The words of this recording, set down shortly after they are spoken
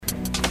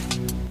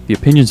The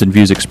opinions and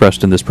views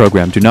expressed in this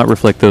program do not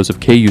reflect those of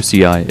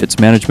KUCI, its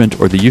management,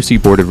 or the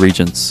UC Board of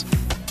Regents.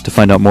 To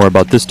find out more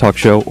about this talk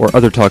show or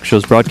other talk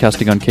shows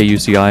broadcasting on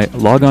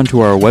KUCI, log on to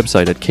our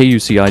website at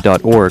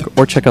kuci.org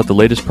or check out the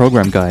latest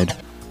program guide.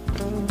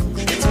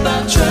 It's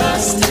about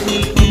trust.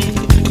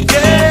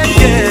 Yeah,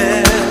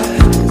 yeah.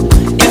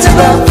 It's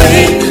about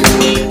faith.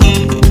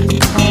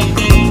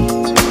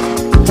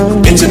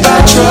 It's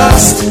about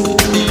trust.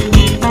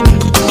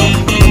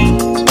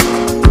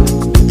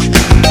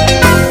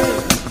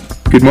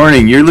 Good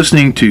morning. You're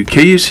listening to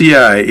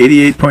KUCI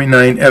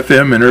 88.9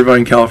 FM in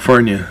Irvine,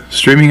 California,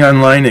 streaming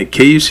online at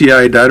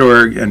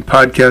kuci.org and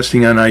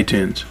podcasting on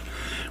iTunes.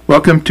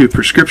 Welcome to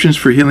Prescriptions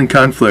for Healing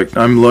Conflict.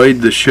 I'm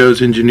Lloyd, the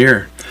show's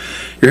engineer.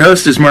 Your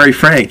host is Mari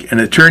Frank, an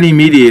attorney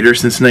mediator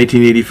since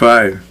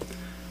 1985.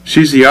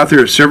 She's the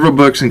author of several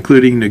books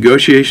including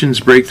Negotiations,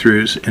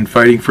 Breakthroughs, and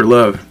Fighting for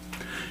Love.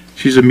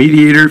 She's a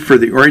mediator for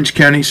the Orange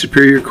County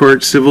Superior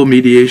Court Civil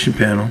Mediation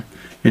Panel,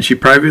 and she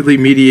privately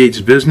mediates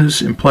business,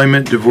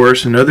 employment,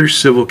 divorce, and other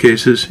civil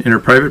cases in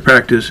her private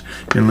practice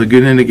in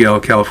Laguna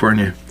Niguel,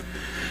 California.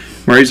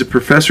 Mari is a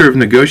professor of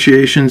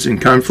negotiations and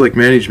conflict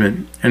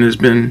management and has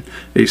been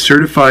a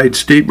certified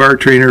state bar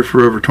trainer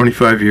for over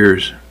 25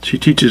 years. She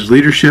teaches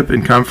leadership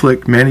and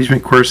conflict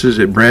management courses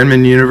at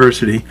Brandman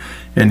University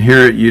and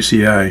here at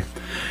UCI.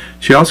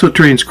 She also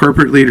trains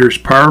corporate leaders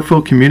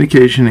powerful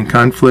communication and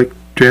conflict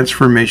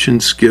transformation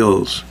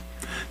skills.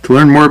 To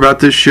learn more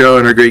about this show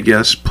and our great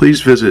guests,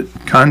 please visit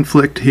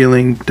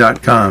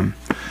conflicthealing.com.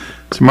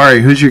 So,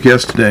 Mari, who's your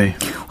guest today?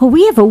 Well,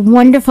 we have a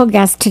wonderful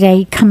guest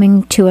today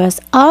coming to us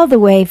all the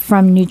way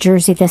from New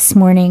Jersey this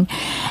morning,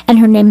 and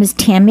her name is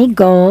Tammy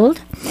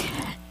Gold.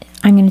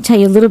 I'm going to tell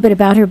you a little bit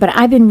about her, but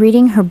I've been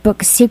reading her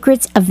book,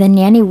 Secrets of the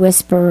Nanny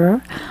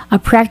Whisperer, a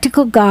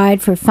practical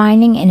guide for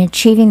finding and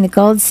achieving the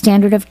gold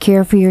standard of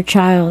care for your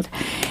child.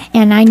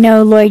 And I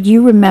know, Lloyd,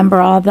 you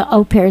remember all the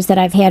au pairs that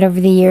I've had over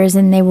the years,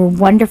 and they were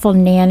wonderful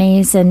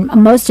nannies, and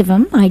most of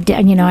them, I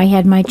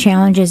had my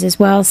challenges as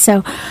well.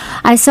 So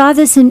I saw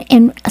this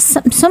in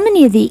so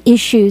many of the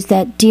issues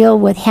that deal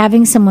with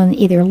having someone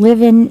either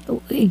live in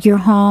your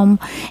home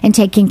and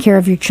taking care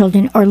of your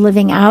children, or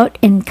living out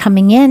and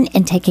coming in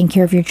and taking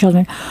care of your children,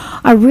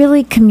 are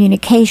really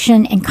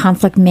communication and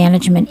conflict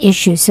management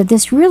issues. So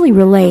this really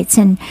relates.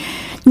 And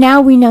now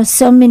we know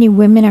so many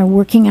women are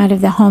working out of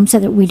the home so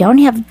that we don't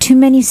have too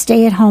many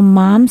stay-at-home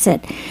moms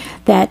that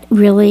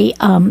really,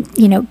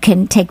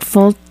 can take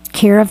full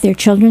care of their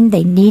children.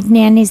 They need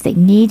nannies. They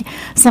need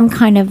some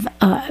kind of,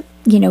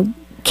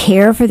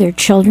 care for their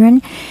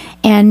children.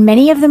 And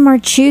many of them are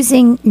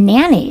choosing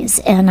nannies.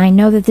 And I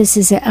know that this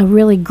is a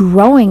really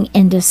growing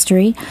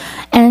industry.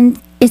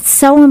 And it's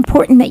so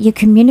important that you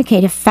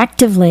communicate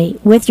effectively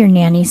with your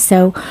nanny.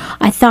 So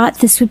I thought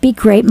this would be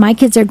great. My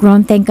kids are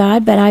grown, thank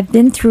God, but I've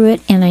been through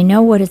it and I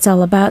know what it's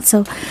all about.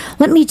 So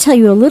let me tell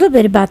you a little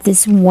bit about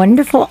this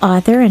wonderful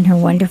author and her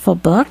wonderful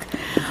book.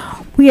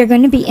 We are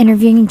going to be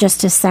interviewing in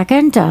just a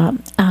second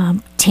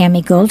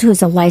Tammy Gold, who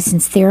is a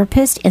licensed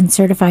therapist and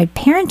certified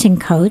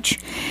parenting coach.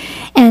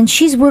 And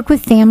she's worked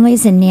with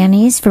families and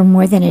nannies for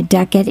more than a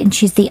decade, and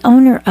she's the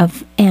owner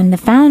of and the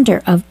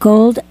founder of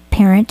Gold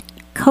Parent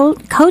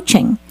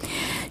Coaching.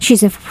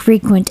 She's a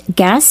frequent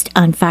guest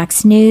on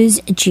Fox News,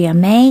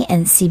 GMA,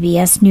 and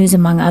CBS News,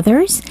 among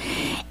others.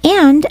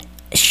 And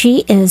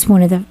she is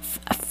one of the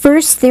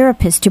first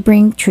therapists to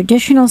bring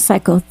traditional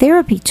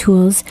psychotherapy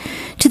tools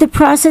to the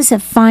process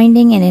of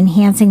finding and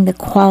enhancing the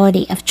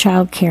quality of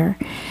childcare.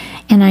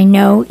 And I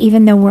know,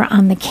 even though we're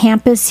on the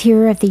campus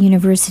here at the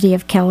University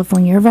of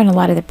California, Irvine, a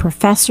lot of the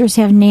professors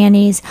have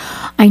nannies.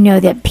 I know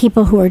that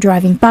people who are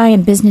driving by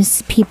and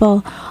business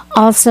people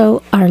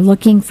also are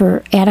looking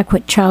for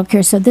adequate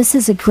childcare. So this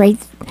is a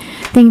great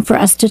thing for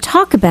us to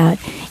talk about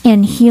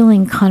in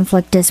healing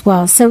conflict as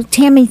well. So,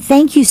 Tammy,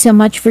 thank you so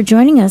much for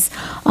joining us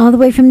all the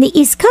way from the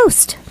East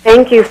Coast.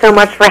 Thank you so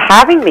much for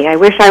having me. I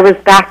wish I was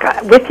back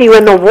with you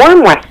in the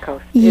warm West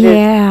Coast. It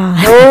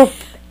is so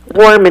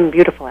warm and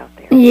beautiful out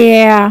there.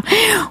 Yeah,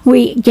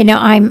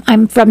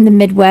 I'm from the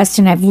Midwest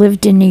and I've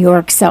lived in New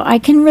York, so I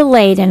can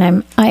relate.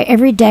 And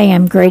every day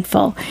I'm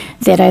grateful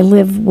that I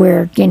live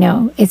where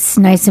it's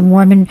nice and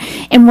warm.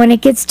 And when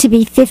it gets to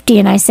be 50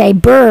 and I say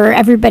brr,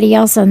 everybody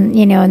else on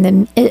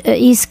in the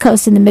East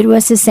Coast and the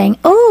Midwest is saying,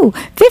 oh,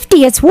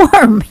 50, it's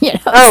warm.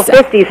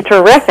 50 is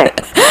terrific.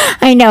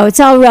 I know, it's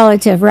all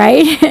relative,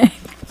 right?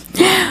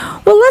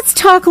 Well, let's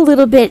talk a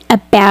little bit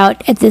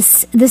about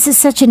this. This is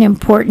such an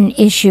important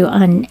issue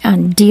on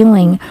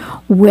dealing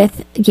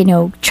with,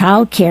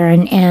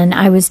 childcare. And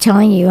I was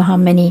telling you how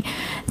many,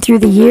 through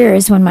the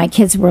years when my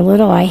kids were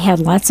little, I had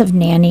lots of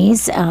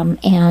nannies,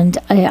 and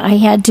I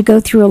had to go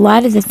through a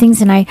lot of the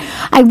things. And I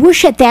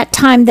wish at that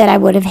time that I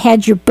would have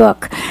had your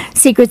book,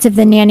 Secrets of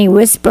the Nanny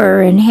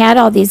Whisperer, and had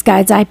all these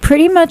guides. I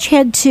pretty much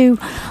had to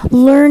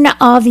learn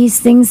all these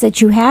things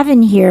that you have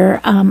in here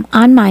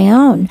on my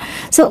own.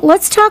 So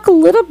let's talk a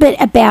little bit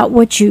about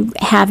what you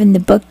have in the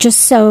book, just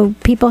so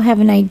people have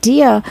an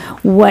idea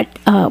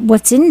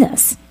what's in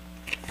this.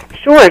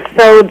 Sure.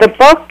 So the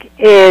book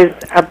is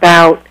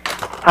about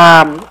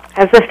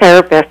as a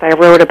therapist, I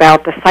wrote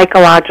about the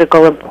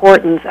psychological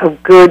importance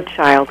of good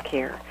child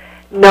care,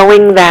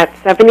 knowing that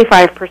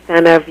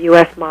 75% of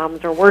U.S.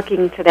 moms are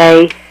working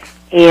today,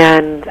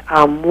 and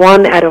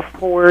 1 out of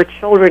 4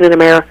 children in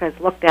America is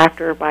looked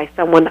after by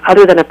someone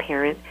other than a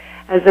parent.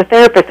 As a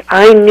therapist,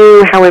 I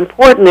knew how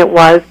important it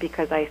was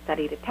because I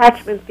studied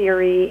attachment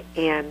theory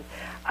and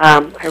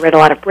I read a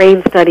lot of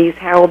brain studies,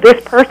 how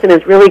this person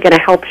is really going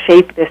to help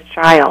shape this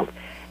child.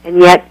 And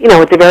yet,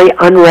 it's a very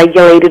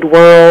unregulated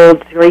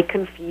world. It's very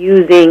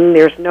confusing.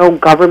 There's no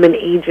government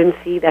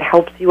agency that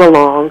helps you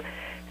along.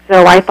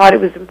 So I thought it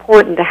was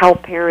important to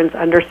help parents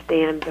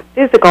understand the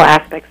physical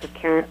aspects of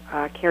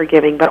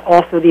caregiving, but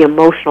also the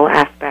emotional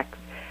aspects,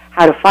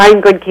 how to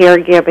find good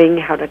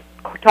caregiving, how to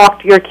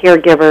talk to your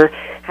caregiver,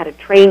 how to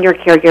train your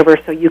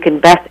caregiver so you can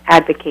best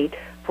advocate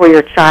for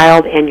your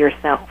child and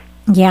yourself.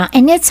 Yeah,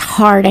 and it's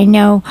hard. I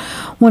know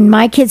when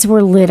my kids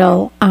were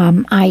little,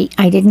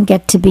 I didn't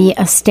get to be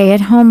a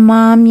stay-at-home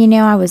mom.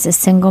 I was a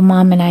single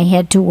mom and I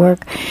had to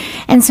work.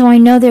 And so I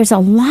know there's a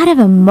lot of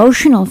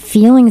emotional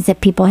feelings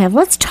that people have.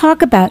 Let's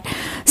talk about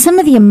some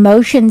of the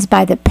emotions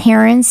by the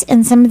parents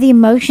and some of the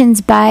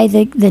emotions by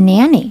the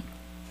nanny.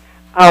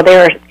 Oh,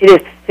 it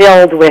is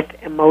filled with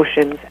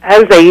emotions.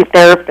 As a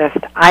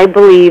therapist, I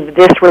believe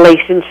this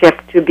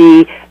relationship to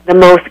be the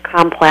most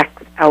complex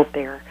out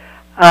there.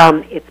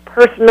 It's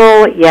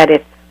personal, yet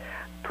it's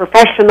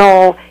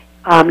professional.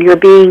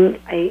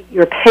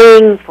 You're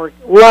paying for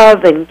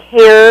love and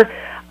care.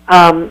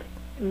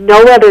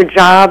 No other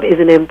job is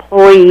an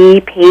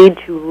employee paid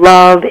to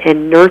love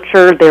and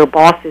nurture their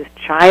boss's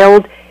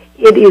child.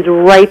 It is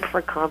ripe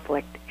for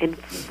conflict and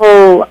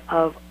full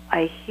of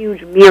a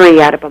huge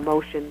myriad of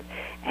emotions: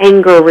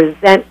 anger,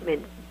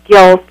 resentment,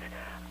 guilt,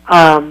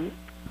 on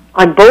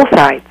both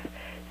sides.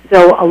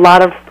 So a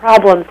lot of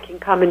problems can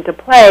come into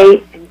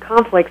play, and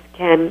conflicts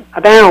can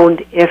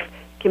abound if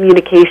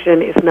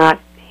communication is not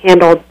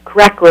handled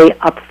correctly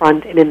up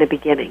front and in the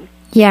beginning.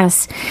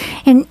 Yes.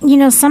 And,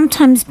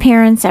 sometimes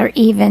parents are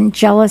even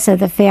jealous of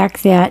the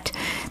fact that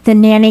the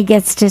nanny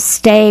gets to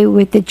stay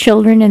with the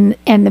children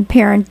and the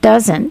parent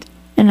doesn't.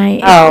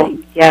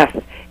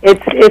 Yes.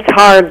 It's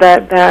hard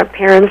that the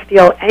parents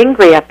feel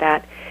angry at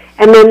that.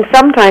 And then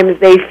sometimes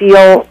they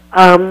feel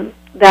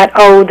that,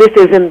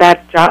 this isn't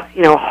that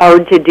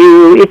hard to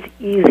do. It's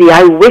easy.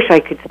 I wish I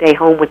could stay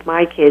home with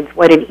my kids.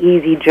 What an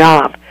easy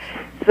job.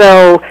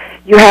 So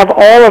you have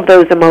all of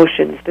those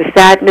emotions, the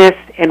sadness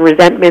and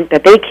resentment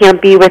that they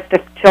can't be with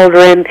the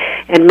children,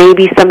 and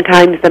maybe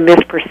sometimes the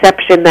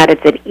misperception that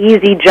it's an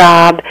easy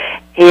job.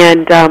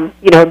 And,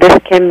 this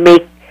can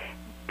make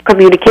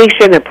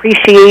communication,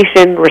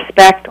 appreciation,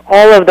 respect,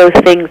 all of those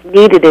things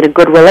needed in a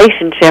good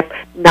relationship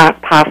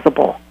not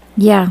possible.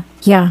 Yeah.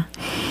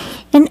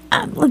 And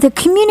the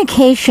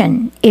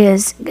communication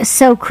is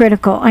so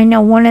critical. I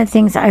know one of the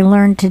things I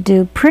learned to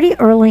do pretty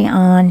early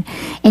on,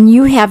 and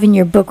you have in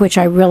your book, which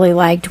I really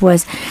liked,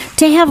 was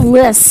to have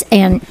lists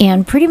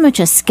and pretty much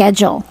a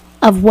schedule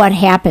of what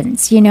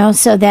happens,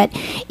 so that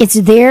it's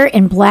there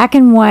in black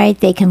and white.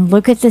 They can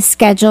look at the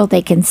schedule.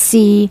 They can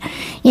see,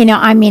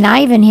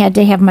 I even had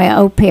to have my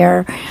au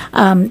pair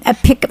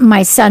pick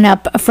my son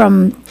up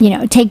from,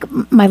 take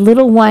my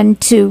little one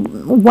to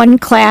one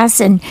class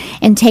and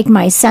take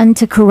my son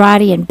to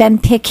karate and then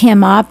pick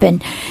him up.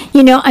 And,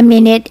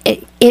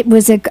 it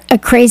was a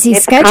crazy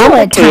schedule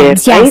at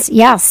times. Right?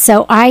 Yes.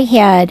 So I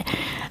had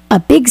a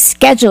big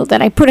schedule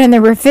that I put on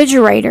the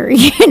refrigerator,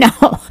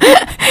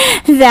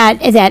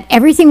 that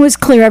everything was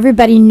clear.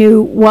 Everybody knew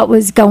what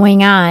was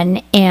going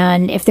on,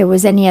 and if there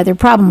was any other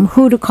problem,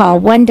 who to call,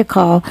 when to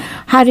call,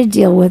 how to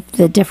deal with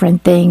the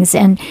different things.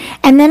 And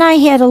then I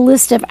had a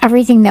list of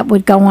everything that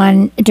would go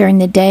on during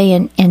the day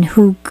and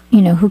who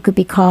could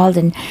be called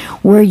and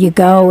where you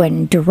go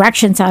and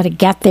directions how to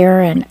get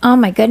there. And oh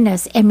my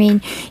goodness,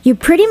 you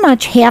pretty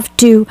much have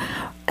to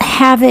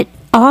have it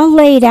all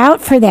laid out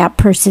for that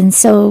person,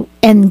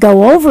 and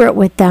go over it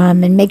with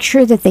them and make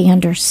sure that they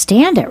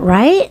understand it,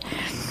 right?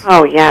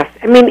 Oh, yes.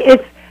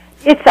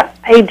 It's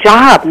a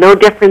job no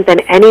different than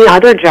any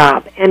other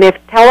job. And if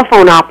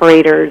telephone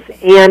operators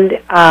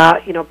and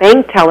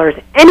bank tellers,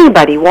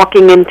 anybody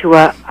walking into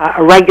a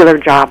regular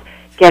job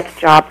gets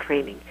job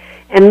training.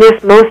 And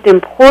this most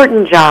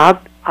important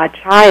job, a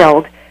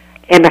child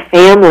and a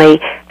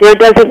family,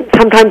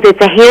 sometimes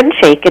it's a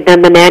handshake, and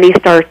then the nanny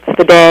starts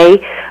the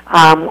day,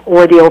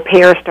 or the au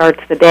pair starts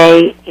the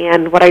day.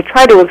 And what I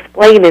try to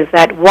explain is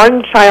that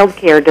one child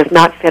care does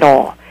not fit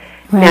all.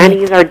 Right.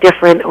 Nannies are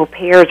different, au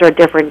pairs are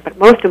different, but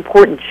most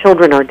important,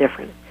 children are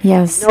different.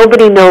 Yes.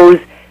 Nobody knows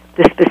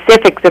the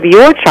specifics of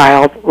your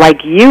child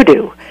like you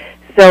do.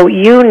 So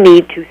you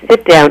need to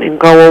sit down and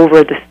go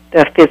over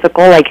the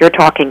physical, like you're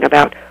talking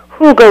about,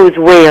 who goes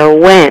where,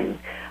 when,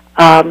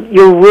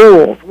 your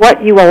rules,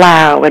 what you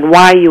allow and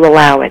why you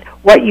allow it,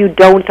 what you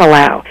don't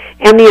allow,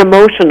 and the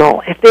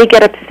emotional. If they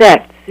get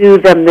upset,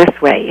 soothe them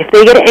this way. If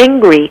they get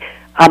angry,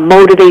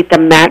 motivate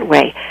them that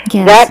way.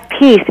 Yes. That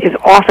piece is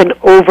often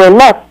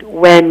overlooked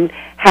when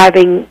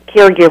having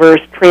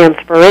caregivers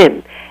transfer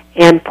in.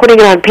 And putting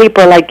it on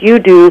paper like you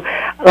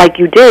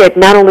did,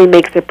 not only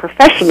makes it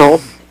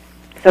professional,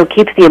 so it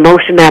keeps the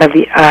emotion out of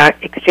the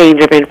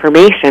exchange of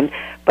information,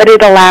 but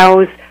it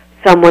allows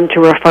someone to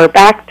refer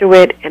back to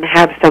it and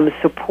have some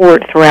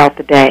support throughout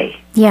the day.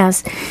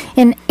 Yes,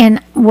 and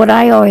what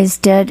I always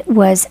did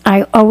was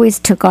I always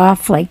took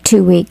off like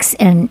 2 weeks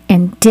and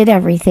did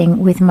everything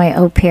with my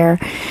au pair.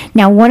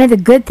 Now, one of the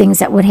good things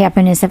that would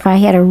happen is if I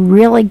had a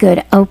really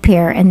good au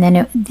pair, and then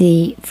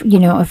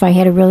if I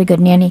had a really good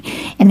nanny,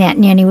 and that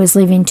nanny was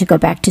leaving to go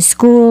back to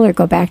school or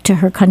go back to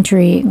her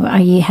country,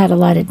 I had a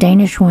lot of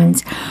Danish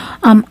ones.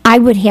 I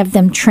would have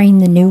them train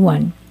the new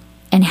one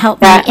and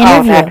help me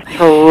interview. That's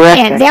terrific.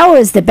 And that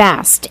was the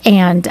best.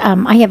 And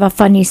I have a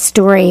funny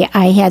story.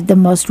 I had the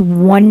most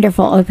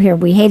wonderful au pair.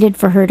 We hated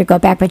for her to go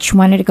back, but she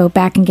wanted to go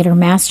back and get her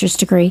master's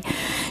degree.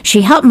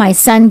 She helped my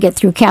son get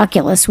through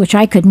calculus, which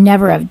I could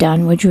never have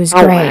done, which was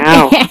great.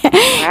 Wow.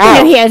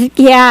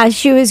 Wow.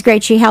 She was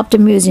great. She helped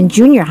him. He was in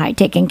junior high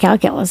taking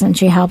calculus, and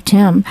she helped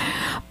him.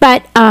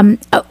 But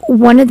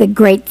one of the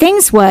great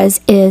things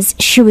is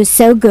she was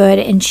so good,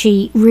 and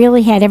she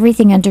really had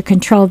everything under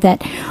control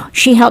that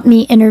she helped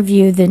me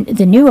interview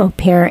the new au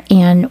pair.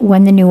 And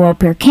when the new au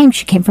pair came,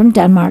 she came from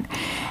Denmark.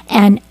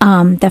 And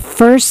the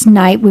first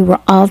night we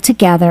were all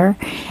together,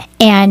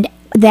 and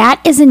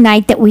that is a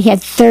night that we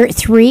had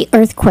 3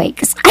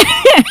 earthquakes.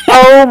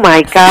 Oh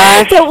my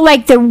gosh! So,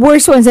 like the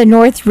worst one's a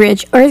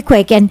Northridge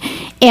earthquake, and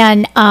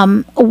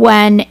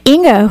when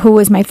Inga, who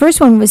was my first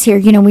one, was here,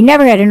 we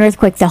never had an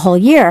earthquake the whole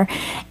year,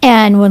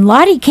 and when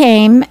Lottie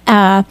came,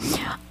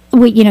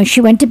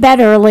 she went to bed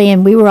early,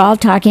 and we were all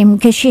talking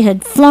because she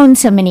had flown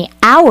so many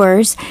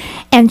hours,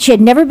 and she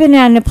had never been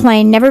on a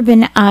plane, never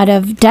been out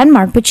of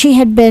Denmark, but she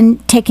had been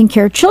taking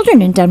care of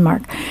children in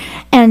Denmark.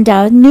 And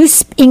knew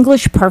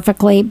English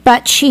perfectly,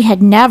 but she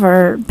had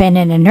never been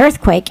in an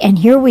earthquake. And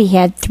here we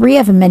had 3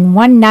 of them in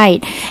one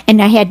night, and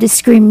I had to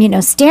scream,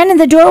 stand in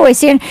the doorway.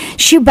 Stand.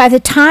 By the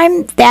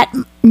time that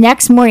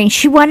next morning,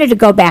 she wanted to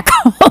go back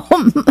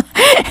home.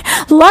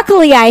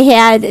 Luckily, I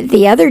had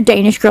the other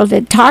Danish girl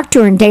to talk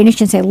to her in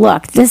Danish and say,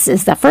 look, this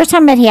is the first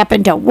time it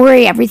happened. Don't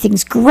worry.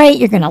 Everything's great.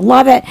 You're going to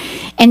love it.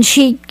 And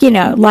she,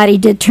 Lottie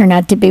did turn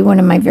out to be one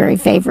of my very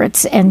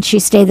favorites, and she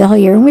stayed the whole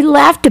year. And we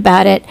laughed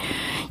about it.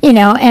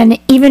 And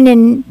even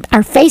in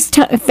our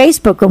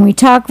Facebook, when we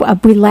talk,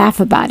 we laugh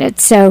about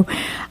it. So,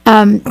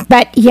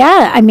 but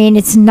yeah,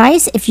 it's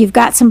nice if you've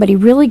got somebody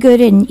really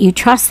good and you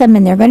trust them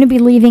and they're going to be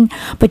leaving,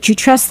 but you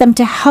trust them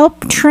to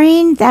help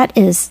train. That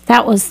was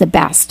the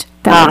best.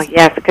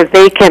 Yes, because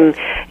they can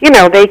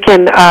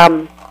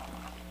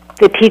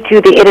to teach you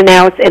the in and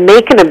outs, and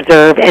they can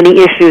observe any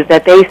issues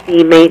that they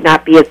see may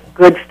not be a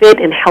good fit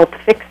and help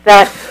fix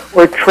that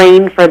or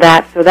train for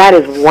that. So that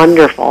is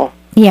wonderful.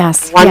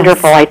 Yes.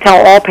 Wonderful. Yes. I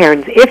tell all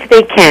parents, if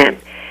they can,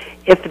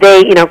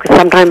 because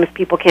sometimes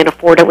people can't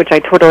afford it, which I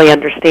totally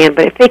understand,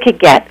 but if they could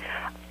get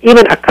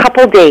even a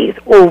couple days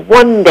or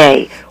one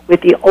day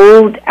with the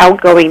old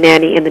outgoing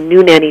nanny and the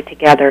new nanny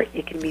together,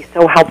 it can be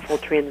so helpful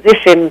training,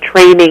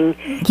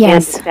 and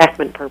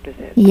assessment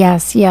purposes.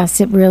 Yes,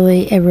 it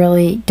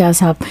really does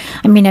help.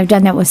 I've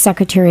done that with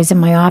secretaries in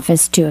my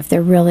office too. If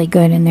they're really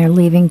good and they're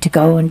leaving to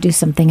go and do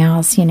something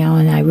else,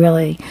 and I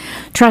really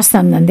trust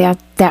them, then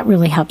that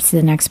really helps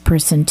the next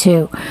person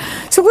too.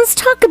 So let's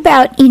talk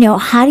about,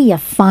 how do you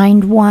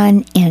find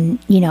one, and,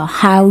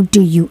 how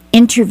do you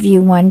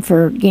interview one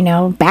for,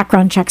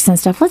 background checks and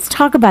stuff. Let's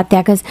talk about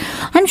that, because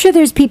I'm sure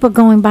there's people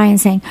going by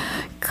and saying,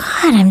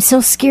 God, I'm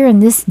so scared in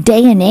this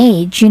day and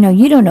age.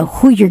 You don't know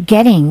who you're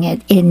getting,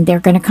 and they're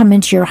going to come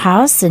into your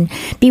house and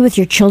be with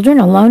your children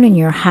alone in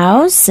your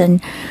house.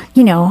 And,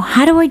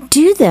 how do I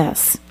do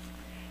this?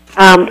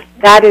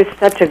 That is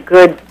such a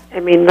good,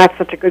 that's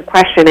such a good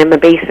question, and the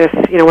basis,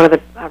 one of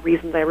the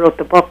reasons I wrote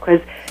the book,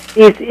 because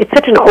it's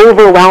such an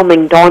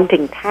overwhelming,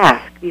 daunting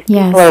task. These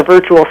people are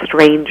virtual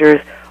strangers.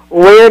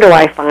 Where do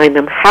I find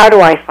them? How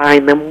do I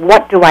find them?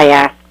 What do I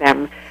ask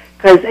them?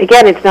 Because,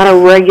 again, it's not a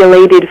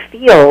regulated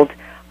field.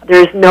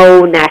 There's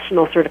no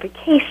national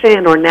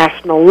certification or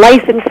national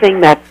licensing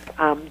that's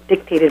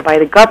dictated by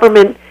the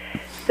government.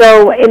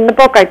 So in the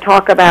book, I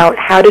talk about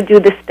how to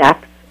do the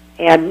steps,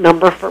 and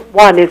number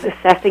 1 is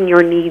assessing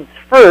your needs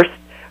first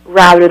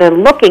rather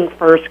than looking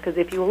first, because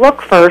if you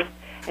look first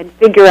and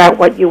figure out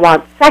what you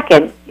want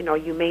second,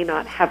 you may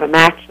not have a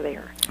match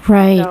there.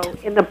 Right. So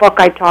in the book,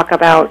 I talk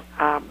about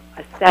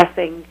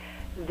assessing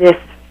this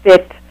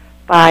fit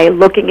by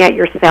looking at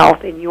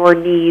yourself and your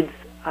needs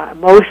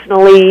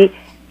emotionally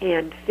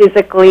and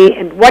physically,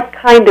 and what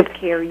kind of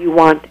care you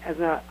want as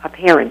a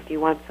parent. Do you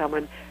want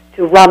someone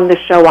to run the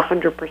show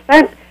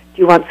 100%?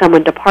 Do you want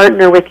someone to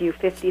partner with you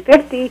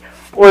 50-50?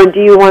 Or do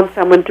you want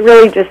someone to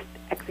really just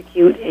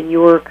execute and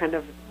you're kind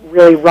of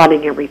really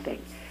running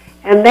everything?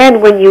 And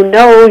then when you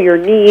know your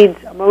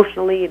needs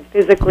emotionally and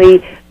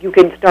physically, you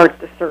can start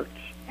the search.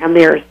 And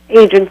there's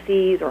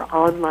agencies or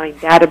online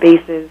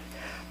databases.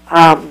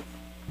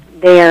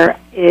 There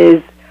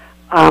is,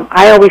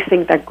 I always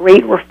think that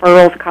great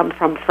referrals come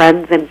from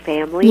friends and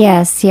family.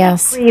 Yes.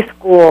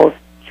 Preschools,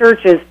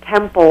 churches,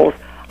 temples,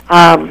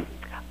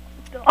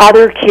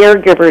 other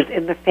caregivers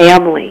in the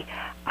family.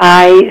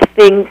 I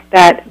think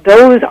that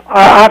those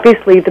are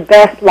obviously the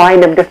best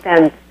line of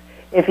defense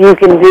if you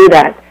can do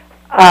that.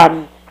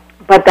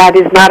 But that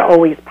is not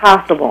always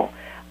possible.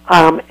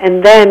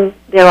 And then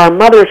there are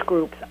mothers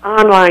groups,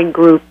 online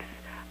groups.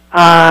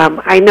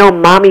 I know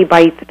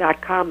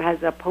mommybites.com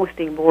has a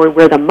posting board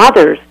where the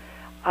mothers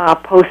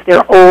post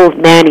their old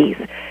nannies.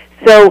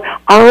 So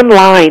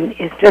online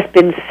has just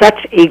been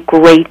such a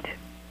great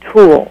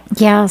tool.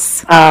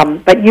 Yes.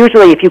 But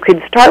usually if you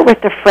can start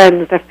with the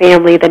friends, the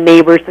family, the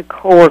neighbors, the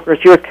coworkers,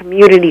 your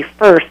community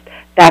first,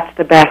 that's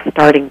the best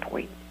starting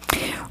point.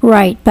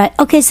 Right, but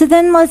okay, so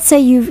then let's say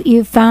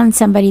you've found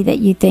somebody that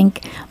you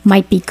think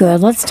might be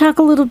good. Let's talk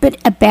a little bit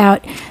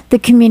about the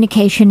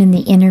communication in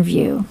the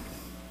interview.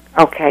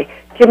 Okay,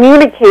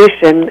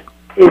 communication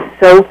is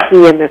so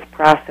key in this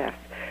process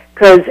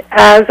because,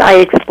 as I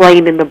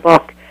explained in the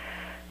book,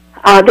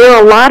 there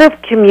are a lot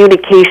of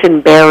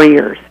communication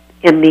barriers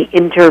in the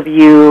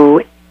interview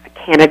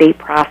candidate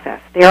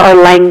process. There are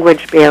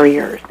language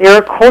barriers, there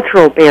are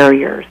cultural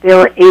barriers, there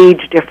are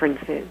age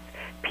differences.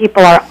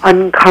 People are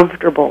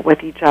uncomfortable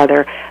with each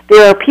other.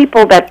 There are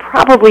people that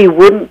probably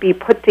wouldn't be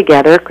put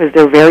together because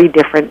they're very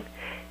different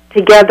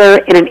together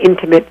in an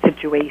intimate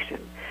situation.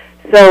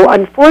 So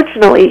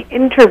unfortunately,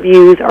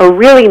 interviews are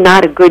really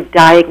not a good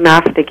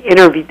diagnostic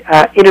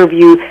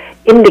interview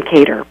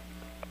indicator.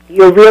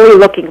 You're really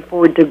looking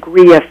for a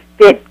degree of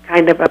fit,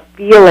 kind of a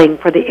feeling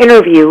for the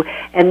interview,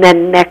 and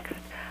then next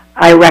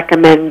I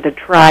recommend the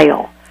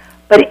trial.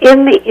 But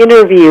in the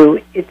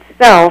interview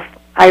itself,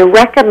 I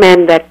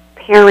recommend that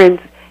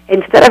parents,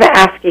 instead of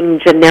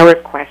asking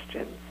generic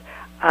questions,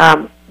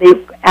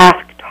 they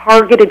ask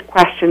targeted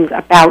questions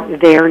about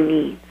their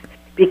needs,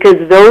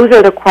 because those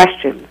are the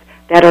questions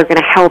that are going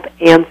to help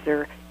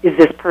answer, is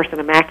this person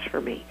a match for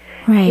me?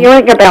 Right.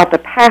 Hearing about the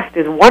past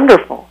is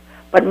wonderful,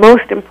 but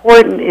most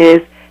important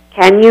is,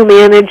 can you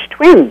manage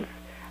twins?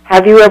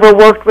 Have you ever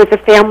worked with a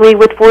family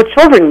with 4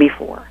 children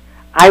before?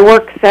 I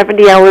work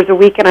 70 hours a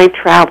week and I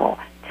travel.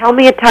 Tell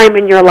me a time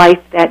in your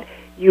life that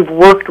you've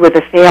worked with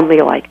a family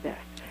like this.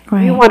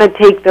 Right. You want to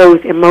take those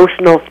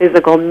emotional,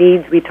 physical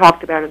needs we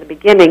talked about in the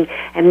beginning,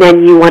 and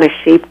then you want to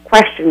shape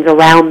questions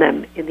around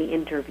them in the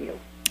interview.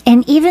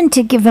 And even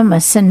to give them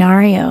a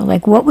scenario,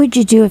 like what would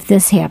you do if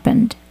this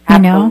happened? You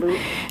Absolutely. know?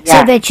 Yes.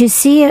 So that you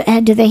see,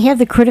 do they have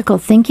the critical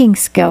thinking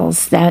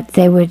skills that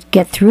they would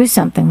get through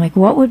something? Like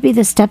what would be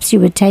the steps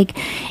you would take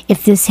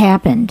if this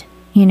happened?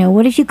 You know,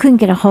 what if you couldn't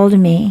get a hold of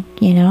me,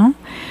 you know?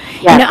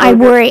 Yes, you know, I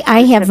worry,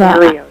 I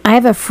scenarios.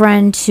 have a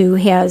friend who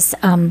has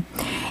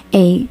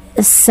a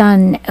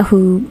son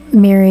who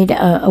married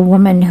a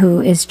woman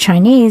who is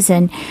Chinese,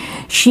 and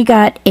she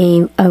got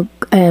a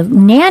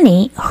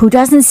nanny who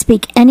doesn't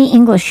speak any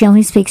English. She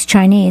only speaks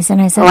Chinese. And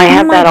I said, I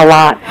have that a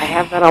lot. I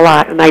have that a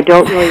lot, and I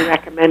don't really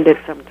recommend it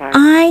sometimes.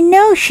 I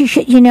know she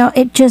should, you know,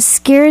 it just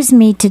scares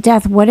me to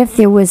death. What if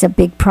there was a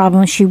big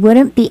problem? She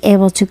wouldn't be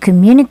able to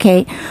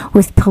communicate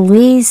with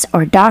police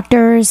or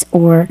doctors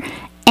or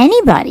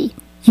anybody,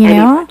 you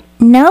know?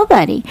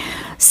 Nobody.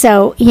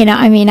 So, you know,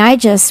 I mean,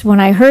 when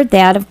I heard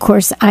that, of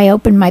course, I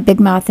opened my big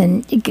mouth,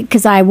 and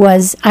because I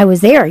was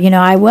there, you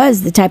know, I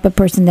was the type of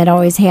person that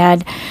always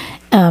had,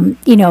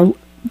 you know,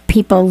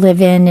 people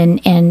live in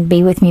and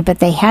be with me, but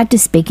they had to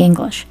speak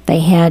English.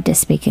 They had to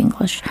speak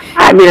English.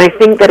 I mean, I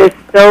think that it's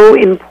so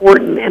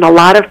important, and a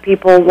lot of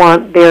people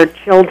want their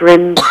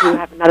children to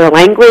have another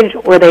language,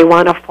 or they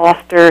want to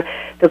foster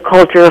the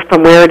culture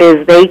from where it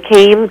is they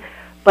came.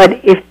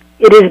 But if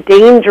it is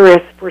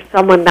dangerous for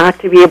someone not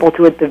to be able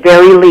to, at the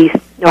very least,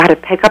 know how to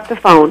pick up the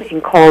phone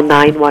and call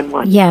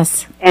 911.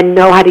 Yes. And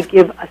know how to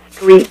give a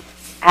street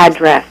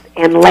address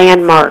and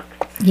landmarks.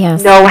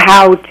 Yes. Know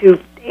how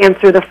to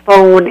answer the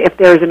phone if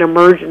there's an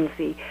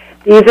emergency.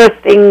 These are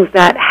things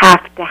that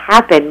have to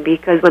happen,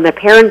 because when the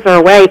parents are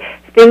away,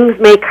 things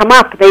may come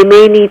up. They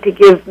may need to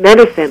give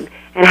medicine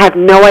and have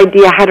no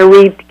idea how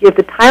to give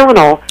the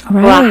Tylenol for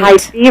a high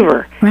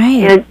fever.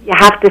 Right. And you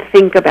have to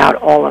think about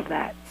all of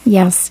that.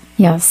 Yes,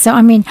 yes. So,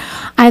 I mean,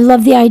 I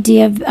love the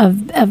idea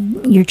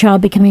of your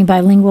child becoming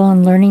bilingual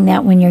and learning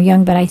that when you're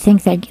young, but I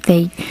think that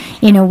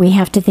we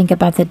have to think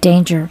about the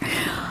danger.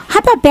 How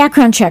about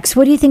background checks?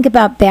 What do you think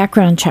about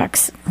background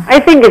checks? I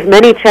think as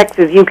many checks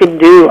as you can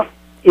do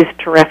is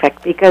terrific,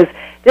 because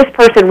this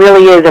person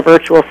really is a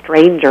virtual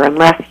stranger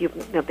unless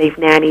they've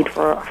nannied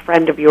for a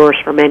friend of yours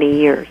for many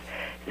years.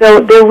 So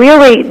they're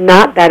really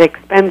not that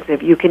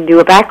expensive. You can do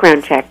a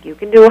background check. You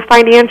can do a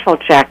financial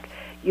check.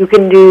 You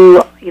can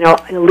do,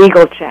 a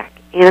legal check.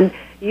 And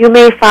you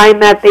may find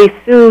that they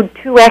sued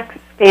 2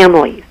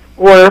 ex-families,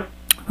 or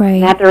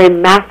that they're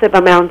in massive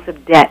amounts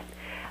of debt.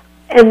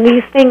 And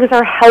these things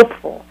are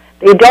helpful.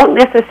 They don't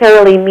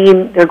necessarily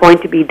mean they're going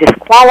to be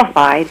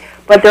disqualified,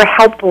 but they're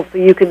helpful, so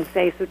you can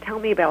say, so tell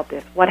me about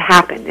this. What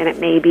happened? And it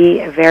may be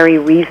a very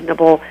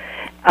reasonable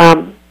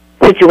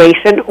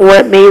situation, or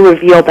it may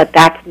reveal that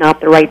that's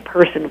not the right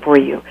person for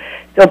you.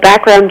 So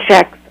background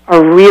checks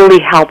are really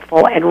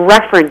helpful, and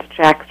reference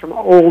checks from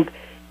old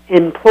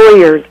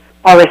employers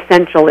are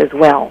essential as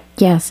well.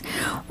 Yes.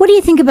 What do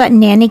you think about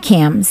nanny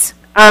cams?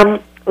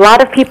 A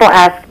lot of people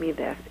ask me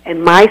this,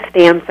 and my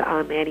stance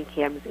on nanny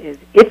cams is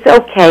it's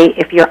okay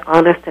if you're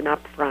honest and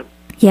upfront.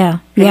 Yeah,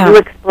 And yeah. you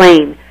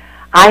explain,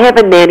 I have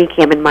a nanny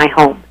cam in my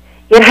home.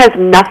 It has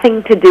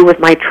nothing to do with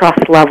my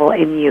trust level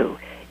in you.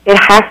 It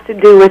has to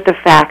do with the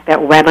fact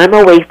that when I'm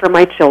away from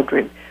my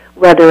children,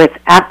 whether it's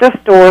at the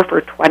store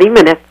for 20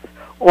 minutes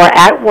or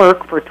at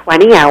work for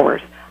 20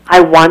 hours,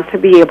 I want to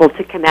be able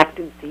to connect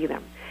and see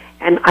them.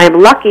 And I'm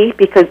lucky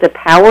because the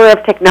power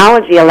of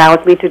technology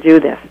allows me to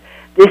do this.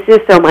 This is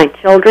so my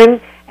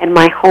children and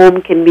my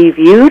home can be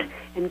viewed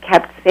and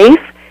kept safe,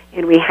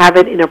 and we have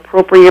it in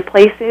appropriate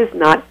places,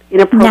 not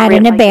inappropriate. Not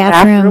in a like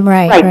bathroom,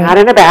 right. Not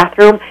in a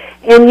bathroom.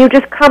 And you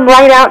just come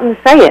right out and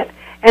say it,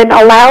 and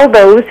allow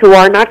those who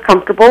are not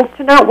comfortable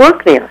to not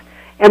work there.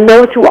 And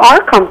those who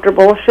are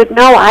comfortable should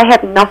know I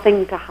have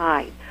nothing to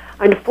hide.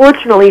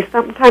 Unfortunately,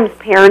 sometimes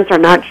parents are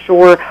not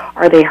sure,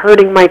 are they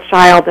hurting my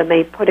child, and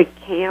they put a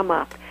cam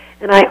up.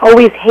 And I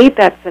always hate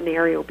that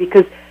scenario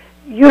because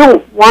you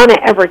don't want to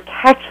ever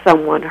catch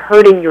someone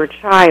hurting your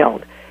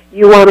child.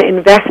 You want to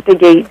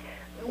investigate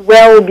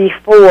well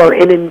before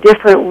and in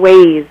different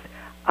ways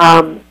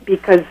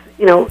because,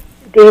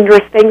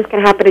 dangerous things can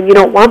happen and you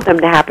don't want them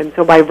to happen.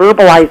 So by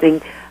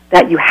verbalizing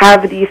that you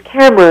have these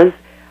cameras,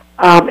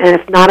 and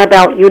it's not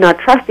about you not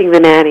trusting the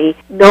nanny,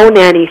 no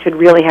nanny should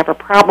really have a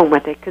problem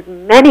with it because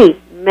many,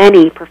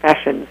 many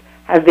professions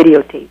have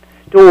videotapes.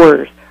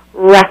 Stores,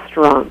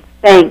 restaurants,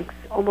 banks,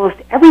 almost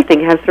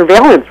everything has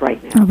surveillance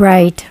right now.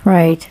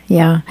 Right,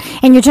 yeah.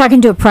 And you're talking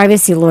to a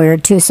privacy lawyer,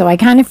 too, so I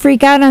kind of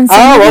freak out on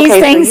some of these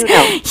things. So you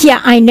know.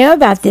 Yeah, I know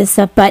about this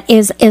stuff, but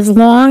as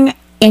long,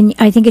 and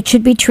I think it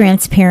should be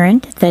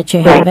transparent that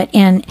you have it,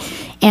 and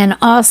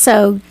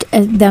also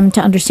them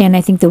to understand,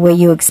 I think, the way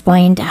you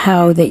explained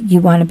how that you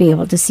want to be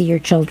able to see your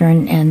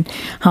children and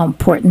how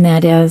important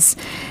that is.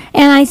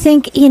 And I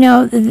think,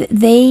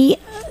 they're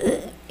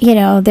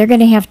going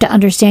to have to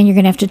understand, you're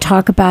going to have to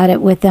talk about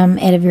it with them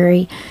at a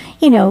very,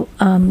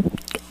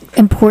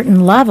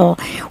 important level,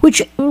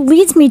 which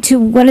leads me to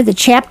one of the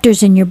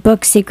chapters in your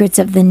book, Secrets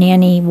of the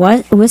Nanny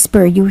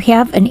Whisperer. You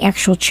have an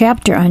actual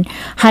chapter on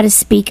how to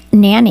speak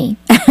nanny,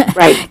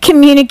 right?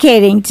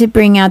 Communicating to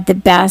bring out the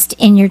best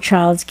in your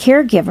child's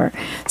caregiver.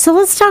 So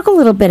let's talk a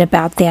little bit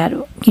about that.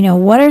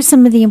 What are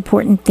some of the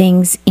important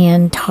things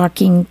in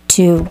talking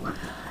to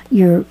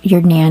your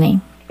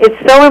nanny? It's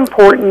so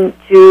important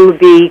to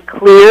be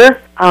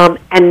clear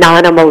and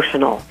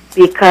non-emotional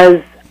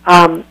because,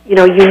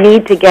 you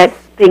need to get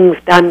things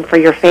done for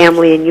your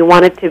family and you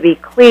want it to be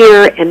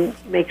clear and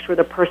make sure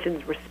the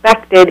person's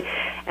respected.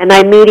 And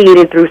I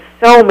mediated through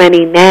so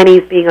many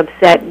nannies being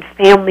upset and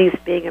families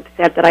being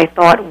upset that I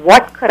thought,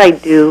 what could I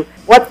do?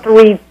 What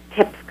 3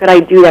 tips could I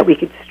do that we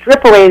could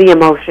strip away the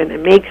emotion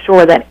and make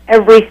sure that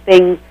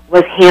everything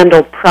was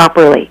handled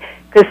properly?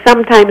 Because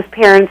sometimes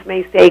parents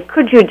may say,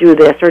 could you do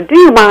this? Or do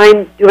you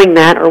mind doing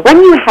that? Or when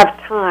you have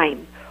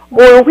time?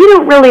 Or we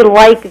don't really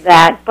like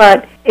that,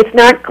 but it's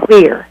not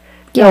clear.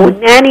 Yeah. So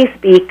nanny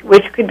speak,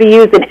 which could be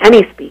used in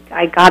any speak,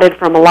 I got it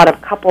from a lot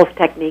of couples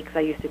techniques I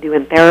used to do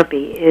in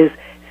therapy, is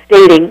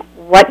stating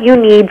what you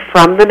need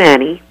from the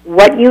nanny,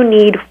 what you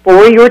need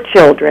for your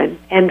children,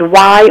 and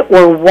why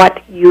or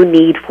what you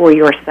need for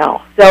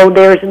yourself. So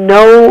there's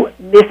no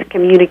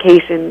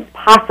miscommunication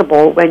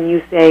possible when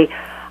you say,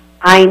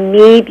 I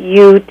need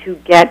you to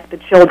get the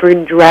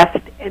children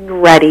dressed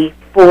and ready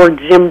for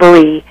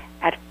Gymboree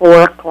at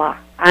 4 o'clock.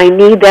 I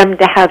need them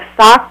to have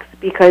socks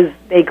because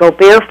they go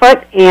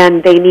barefoot,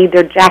 and they need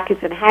their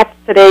jackets and hats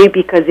today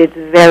because it's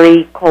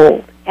very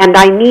cold. And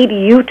I need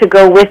you to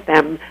go with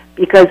them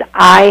because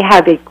I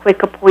have a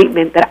quick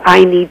appointment that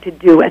I need to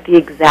do at the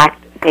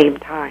exact same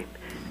time.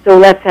 So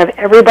let's have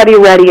everybody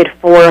ready at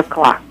 4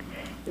 o'clock.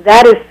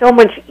 That is so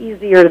much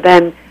easier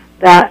than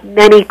the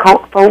many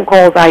phone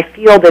calls I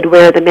fielded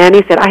where the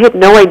nanny said, I had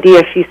no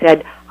idea, she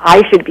said,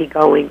 I should be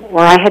going. Or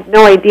I had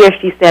no idea,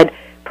 she said,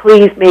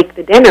 please make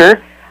the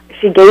dinner.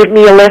 She gave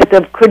me a list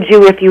of, could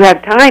you if you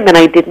have time, and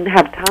I didn't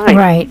have time.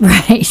 Right.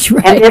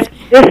 And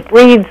this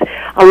breeds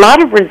a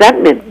lot of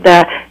resentment.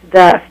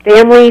 The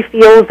family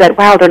feels that,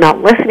 wow, they're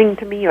not listening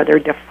to me, or they're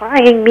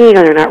defying me,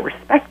 or they're not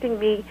respecting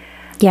me.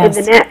 Yes.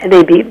 And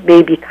they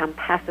may become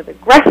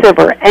passive-aggressive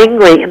or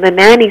angry, and the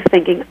nanny's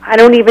thinking, I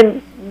don't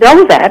even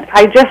know that.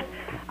 I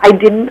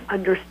didn't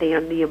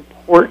understand the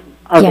importance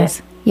of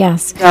it.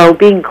 Yes. So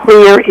being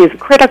clear is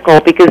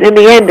critical because in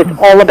the end, it's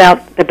all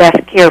about the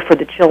best care for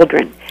the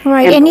children.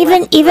 Right, and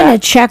even a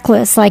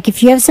checklist, like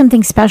if you have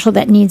something special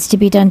that needs to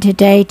be done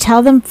today,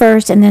 tell them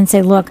first and then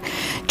say, look,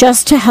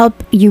 just to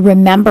help you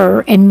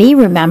remember and me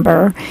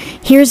remember,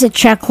 here's a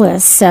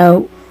checklist.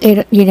 So,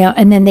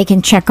 and then they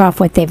can check off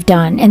what they've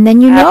done. And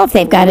then if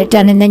they've got it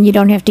done, and then you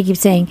don't have to keep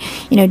saying,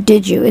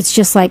 did you? It's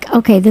just like,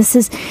 okay, these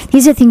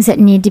are things that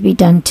need to be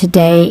done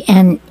today.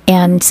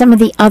 And some of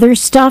the other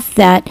stuff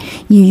that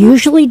you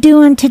usually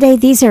do on today,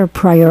 these are a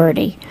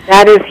priority.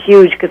 That is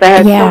huge because I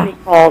have so many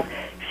calls.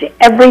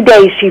 Every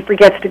day she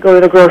forgets to go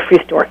to the grocery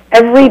store.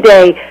 Every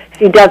day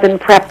she doesn't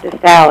prep the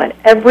salad.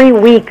 Every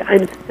week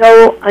I'm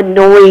so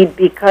annoyed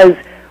because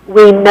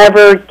we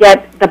never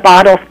get the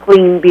bottles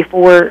cleaned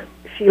before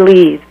she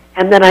leaves.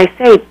 And then I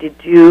say,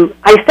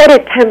 I said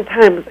it 10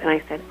 times, and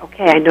I said,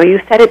 okay, I know you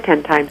said it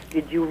 10 times.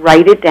 Did you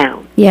write it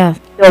down? Yeah.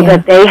 So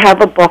that they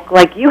have a book,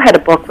 like you had a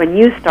book when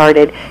you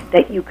started,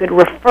 that you could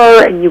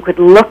refer and you could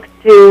look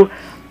to.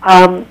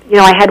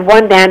 I had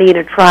one nanny in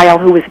a trial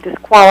who was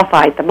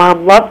disqualified. The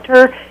mom loved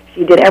her.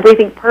 She did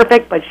everything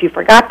perfect, but she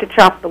forgot to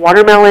chop the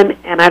watermelon,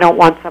 and I don't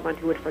want someone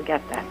who would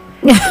forget that.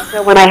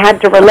 So when I had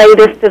to relay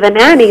this to the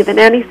nanny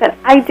said,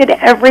 I did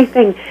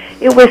everything.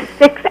 It was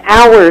 6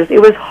 hours.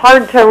 It was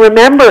hard to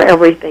remember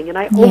everything, and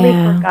I only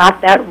forgot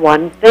that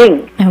one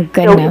thing. Oh,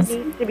 goodness. So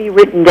it needs to be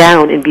written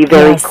down and be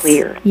very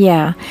clear.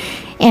 Yeah.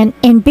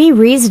 And be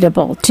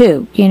reasonable,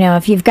 too.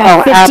 If you've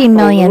got 50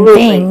 million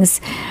things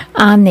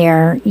on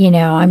there,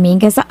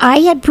 because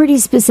I had pretty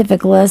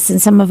specific lists,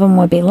 and some of them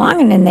would be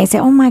long, and then they say,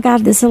 oh, my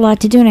God, this is a lot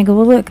to do. And I go,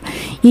 well, look,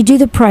 you do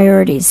the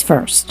priorities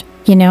first.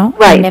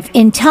 Right.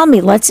 And tell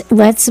me,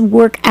 let's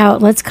work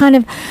out, let's kind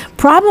of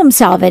problem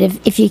solve it.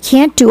 If you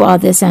can't do all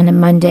this on a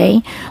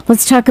Monday,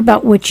 let's talk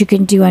about what you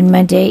can do on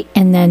Monday,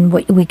 and then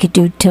what we could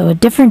do till a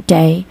different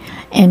day,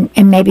 and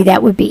maybe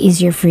that would be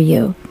easier for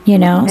you,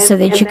 so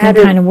that you can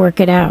kind of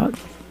work it out.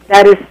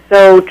 That is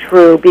so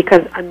true,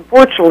 because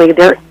unfortunately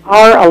there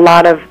are a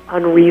lot of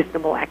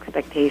unreasonable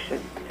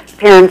expectations.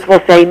 Parents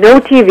will say,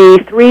 no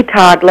TV, 3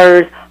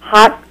 toddlers,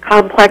 hot,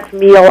 complex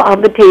meal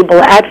on the table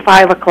at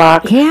 5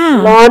 o'clock,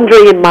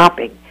 laundry and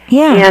mopping.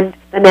 Yeah. And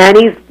the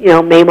nannies,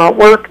 may not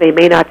work, they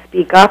may not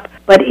speak up,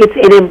 but it's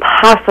an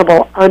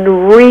impossible,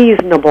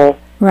 unreasonable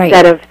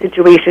set of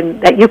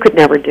situation that you could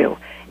never do.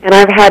 And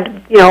I've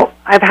had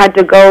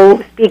to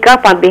go speak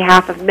up on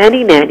behalf of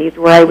many nannies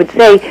where I would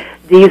say,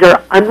 these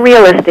are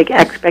unrealistic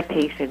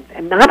expectations.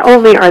 And not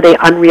only are they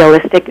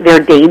unrealistic,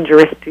 they're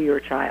dangerous to your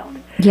child.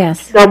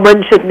 Yes.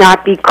 Someone should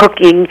not be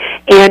cooking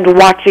and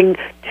watching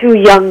 2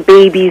 young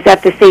babies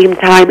at the same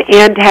time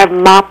and have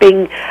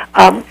mopping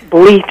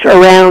bleach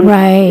around.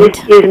 Right.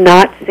 This is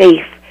not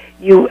safe.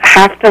 You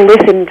have to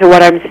listen to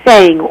what I'm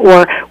saying,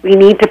 or we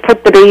need to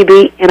put the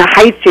baby in a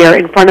high chair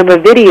in front of a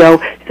video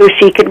so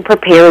she can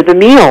prepare the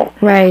meal.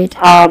 Right.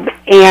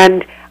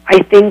 And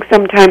I think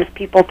sometimes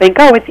people think,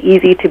 oh, it's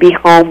easy to be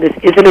home. This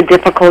isn't a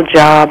difficult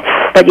job.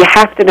 But you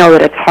have to know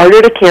that it's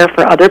harder to care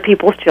for other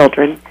people's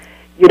children.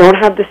 You don't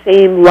have the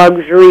same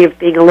luxury of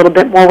being a little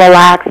bit more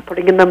relaxed,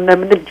 putting them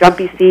in the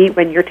jumpy seat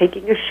when you're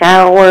taking a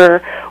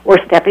shower or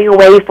stepping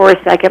away for a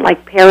second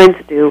like parents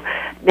do.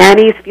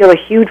 Nannies feel a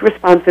huge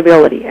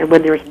responsibility, and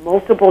when there's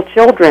multiple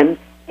children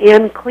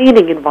and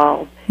cleaning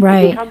involved,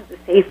 it becomes a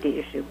safety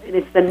issue. And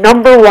it's the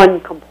number one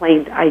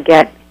complaint I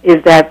get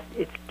is that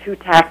it's too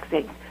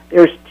taxing.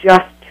 There's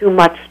just too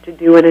much to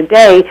do in a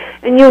day,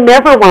 and you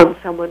never want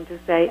someone to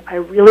say, I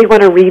really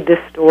want to read this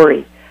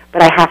story,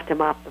 but I have to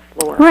mop the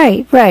floor.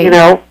 Right.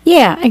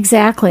 Yeah,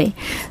 exactly.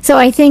 So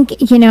I think,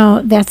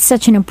 that's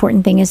such an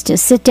important thing, is to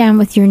sit down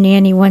with your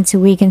nanny once a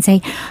week and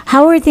say,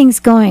 how are things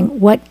going?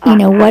 What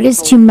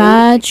is too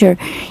much? Or,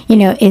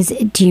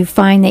 do you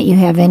find that you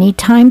have any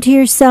time to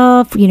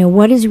yourself?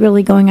 What is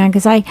really going on?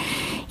 Because I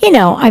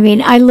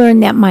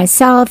learned that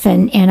myself,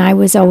 and I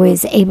was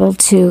always able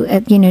to,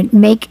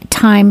 make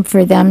time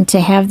for them to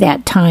have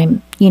that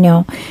time,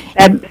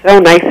 That's so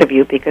nice of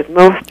you, because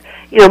most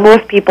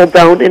people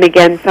don't, and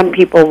again, some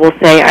people will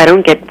say, I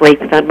don't get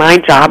breaks on my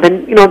job,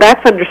 and,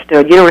 that's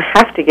understood. You don't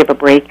have to give a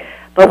break,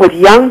 but with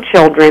young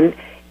children,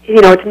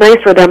 it's nice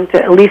for them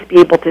to at least be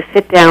able to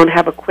sit down,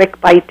 have a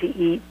quick bite to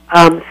eat,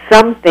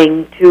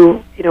 something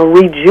to,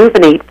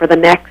 rejuvenate for the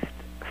next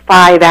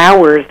 5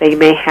 hours they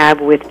may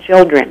have with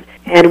children.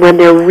 And when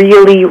they're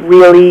really,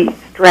 really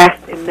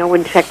stressed and no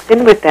one checks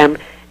in with them,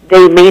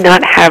 they may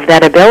not have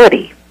that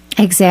ability.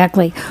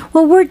 Exactly.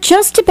 Well, we're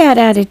just about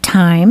out of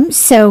time,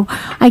 so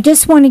I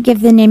just want to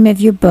give the name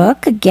of your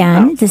book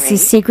again. This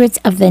is Secrets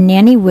of the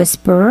Nanny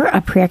Whisperer,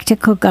 a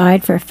practical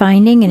guide for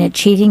finding and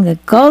achieving the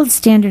gold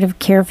standard of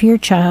care for your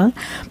child,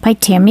 by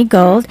Tammy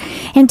Gold.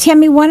 And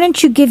Tammy, why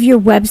don't you give your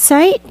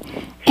website?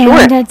 Sure.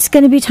 And it's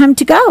going to be time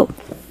to go.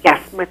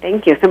 Yes, well,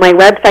 thank you. So my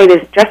website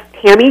is just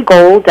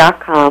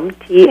TammyGold.com,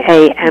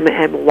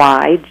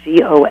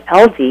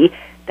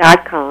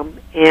 TammyGold.com,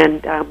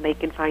 and they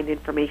can find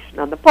information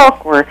on the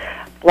book or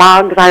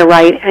blogs I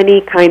write,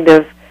 any kind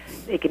of,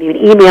 they can even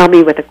email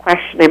me with a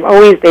question. I'm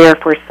always there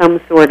for some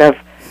sort of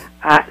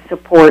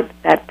support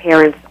that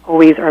parents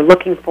always are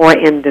looking for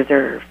and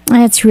deserve.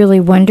 That's really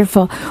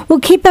wonderful. Well,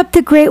 keep up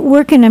the great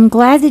work, and I'm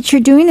glad that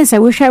you're doing this. I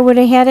wish I would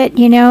have had it,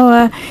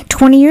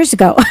 20 years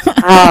ago.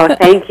 Oh,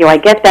 thank you. I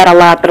get that a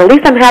lot, but at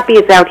least I'm happy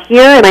it's out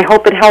here, and I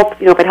hope it helps.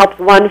 If it helps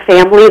one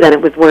family, then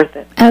it was worth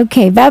it.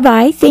 Okay,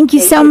 bye-bye. Thank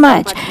you so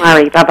much.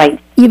 Mari. Bye-bye.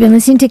 You've been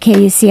listening to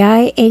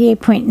KUCI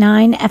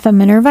 88.9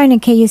 FM in Irvine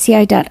and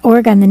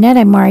KUCI.org on the net.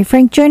 I'm Mari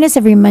Frank. Join us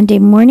every Monday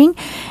morning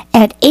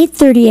at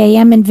 8:30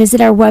 a.m. and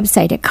visit our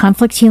website at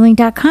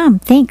conflicthealing.com.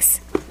 Thanks.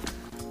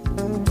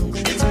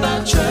 It's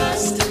about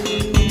trust.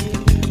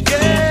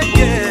 Yeah,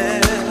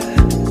 yeah.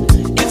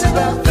 It's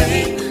about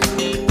faith.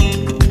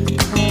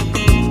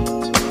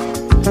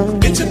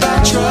 It's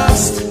about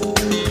trust.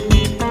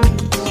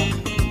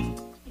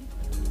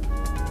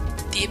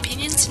 The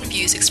opinions and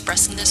views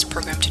expressed in this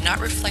program do not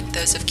reflect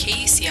those of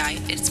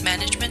KUCI, its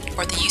management,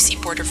 or the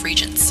UC Board of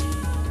Regents.